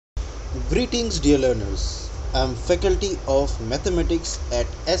Greetings, dear learners. I am faculty of mathematics at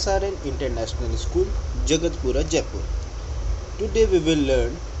SRN International School, Jagatpura, Jaipur. Today we will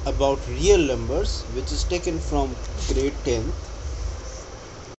learn about real numbers, which is taken from grade 10,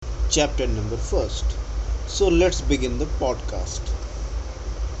 chapter number 1st. So let's begin the podcast.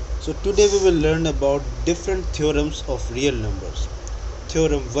 So today we will learn about different theorems of real numbers.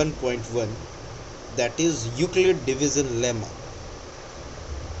 Theorem 1.1, that is Euclid division lemma.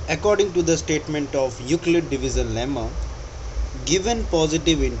 According to the statement of Euclid division lemma, given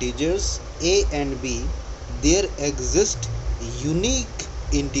positive integers a and b, there exist unique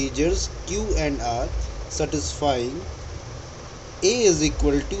integers q and r satisfying a is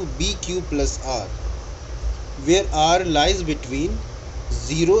equal to bq plus r, where r lies between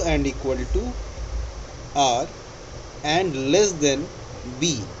 0 and equal to r and less than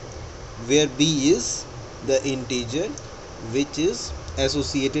b, where b is the integer which is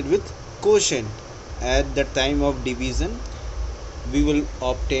associated with quotient. At the time of division we will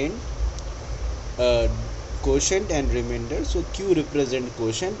obtain quotient and remainder. So q represent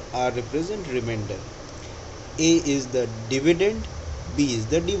quotient, r represent remainder, a is the dividend, b is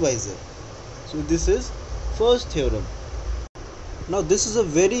the divisor. So this is first theorem. Now this is a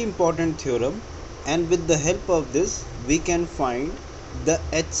very important theorem, and with the help of this we can find the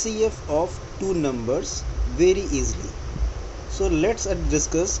HCF of two numbers very easily. So let's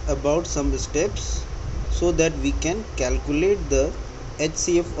discuss about some steps so that we can calculate the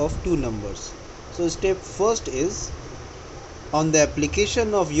HCF of two numbers. So step first is, on the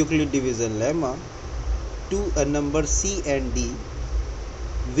application of Euclid division lemma to a number c and d,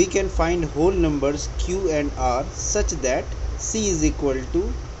 we can find whole numbers q and r such that c is equal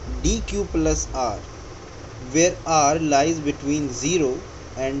to dq plus r, where r lies between 0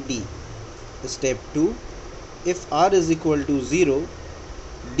 and d. Step 2, if r is equal to 0,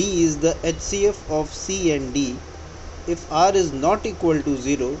 d is the HCF of c and d. If r is not equal to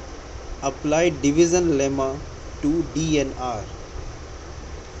 0, apply division lemma to d and r.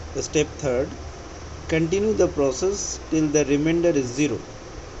 Step 3, continue the process till the remainder is 0.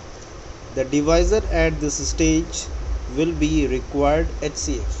 The divisor at this stage will be required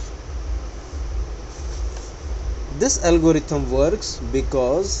HCF. This algorithm works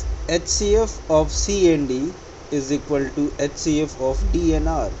because HCF of c and d is equal to HCF of d and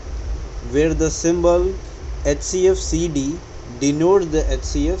r, where the symbol HCF-CD denotes the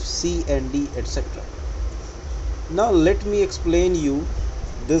HCF c and d, etc. Now let me explain you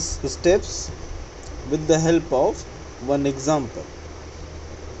these steps with the help of one example.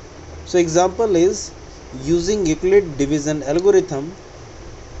 So example is, using Euclid division algorithm,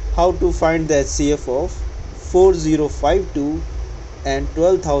 how to find the HCF of 4052 and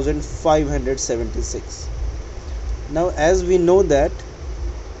 12576. Now as we know that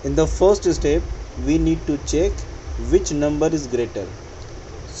in the first step we need to check which number is greater.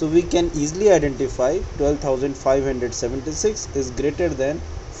 So we can easily identify 12576 is greater than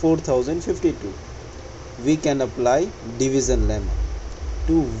 4052. We can apply division lemma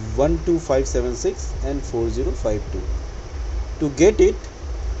to 12576 and 4052. To get it,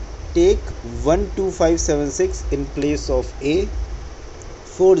 take 12576 in place of a,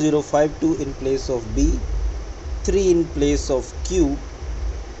 4052 in place of b, 3 in place of q,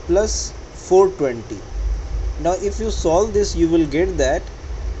 plus 420. Now if you solve this, you will get that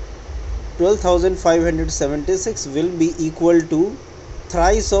 12576 will be equal to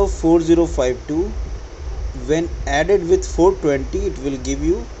thrice of 4052. When added with 420, it will give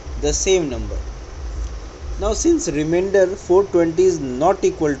you the same number. Now since remainder 420 is not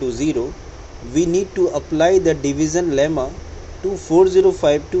equal to 0, we need to apply the division lemma to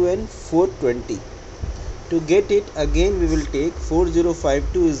 4052 and 420. To get it, again we will take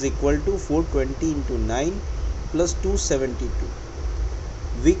 4052 is equal to 420 into 9 plus 272.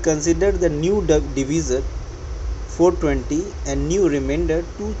 We consider the new divisor 420 and new remainder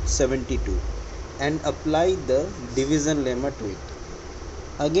 272 and apply the division lemma to it.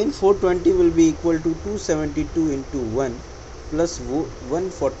 Again 420 will be equal to 272 into 1 plus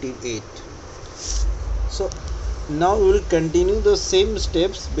 148. So now we will continue the same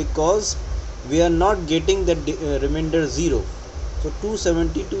steps because we are not getting the remainder 0. So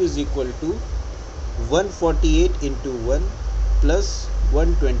 272 is equal to 148 into 1 plus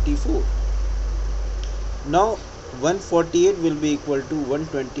 124. Now 148 will be equal to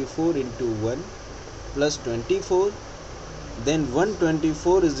 124 into 1 plus 24. Then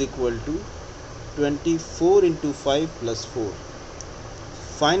 124 is equal to 24 into 5 plus 4.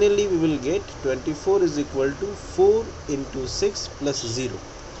 Finally we will get 24 is equal to 4 into 6 plus 0.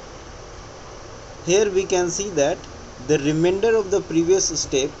 Here we can see that the remainder of the previous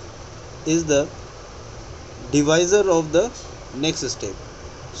step is the divisor of the next step.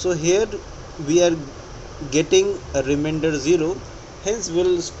 So here we are getting a remainder 0, hence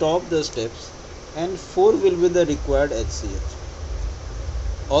we'll stop the steps and 4 will be the required HCF.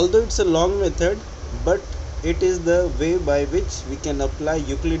 Although it's a long method, but it is the way by which we can apply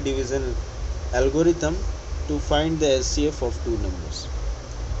Euclid division algorithm to find the HCF of two numbers.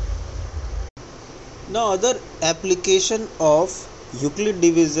 Now other application of Euclid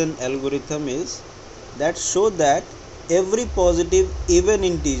division algorithm is that show that every positive even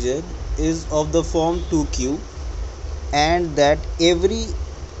integer is of the form 2q, and that every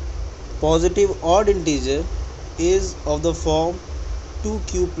positive odd integer is of the form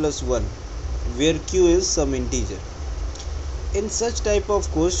 2q plus 1, where q is some integer. In such type of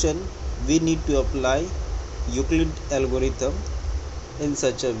question, we need to apply Euclid algorithm in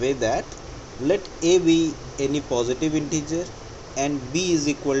such a way that let a be any positive integer and b is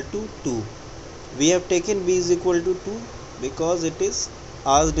equal to 2. We have taken b is equal to 2 because it is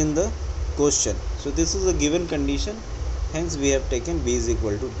asked in the question. So this is a given condition, hence we have taken b is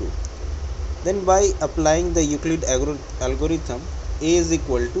equal to 2. Then by applying the Euclid algorithm, a is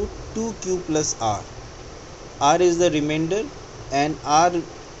equal to 2q plus r. R is the remainder and r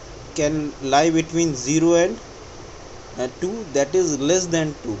can lie between 0 and 2, that is less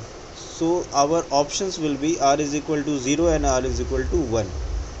than 2. So our options will be r is equal to 0 and r is equal to 1.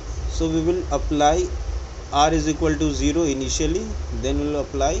 So we will apply r is equal to 0 initially, then we will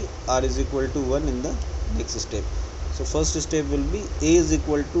apply r is equal to 1 in the next step. So first step will be a is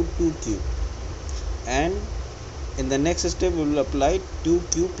equal to 2q, and in the next step we will apply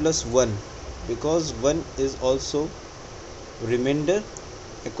 2q plus 1 because 1 is also remainder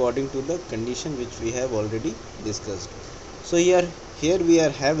according to the condition which we have already discussed. So here we are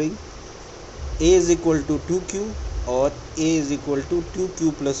having a is equal to 2q or a is equal to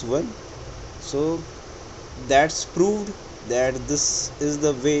 2q plus 1. So that's proved that this is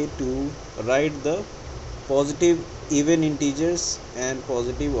the way to write the positive even integers and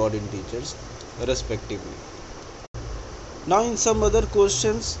positive odd integers respectively. Now in some other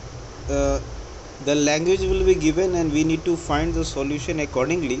questions, the language will be given and we need to find the solution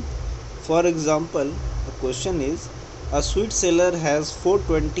accordingly. For example, the question is, a sweet seller has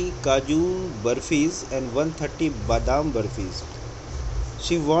 420 kaju burfis and 130 badam burfis.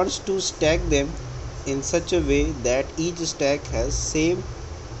 She wants to stack them in such a way that each stack has same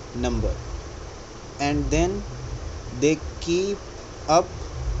number, and then they keep up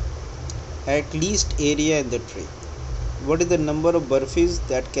at least area in the tray. What is the number of burfis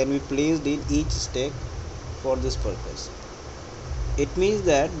that can be placed in each stack for this purpose? It means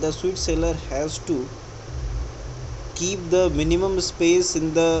that the sweet seller has to keep the minimum space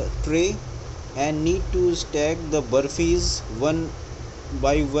in the tray and need to stack the burfis one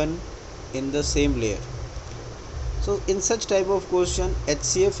by one in the same layer. So in such type of question,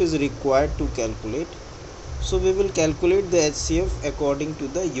 HCF is required to calculate. So we will calculate the HCF according to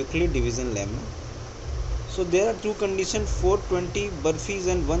the Euclid division lemma. So there are two conditions, 420 burfis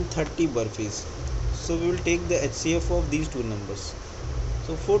and 130 burfis. So we will take the HCF of these two numbers.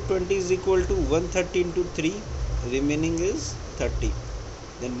 So 420 is equal to 130 into 3, remaining is 30.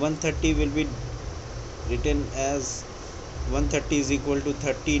 Then 130 will be written as 130 is equal to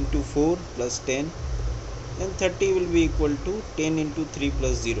 30 into 4 plus 10. Then 30 will be equal to 10 into 3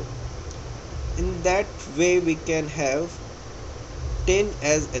 plus 0. In that way we can have 10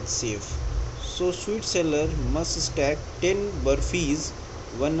 as HCF. So sweet seller must stack 10 burfis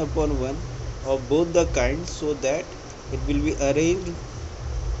one upon one of both the kinds, so that it will be arranged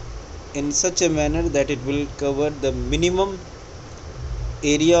in such a manner that it will cover the minimum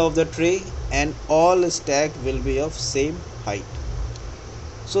area of the tray and all stack will be of same height.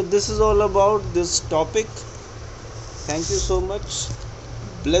 So this is all about this topic. Thank you so much.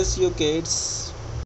 Bless you kids.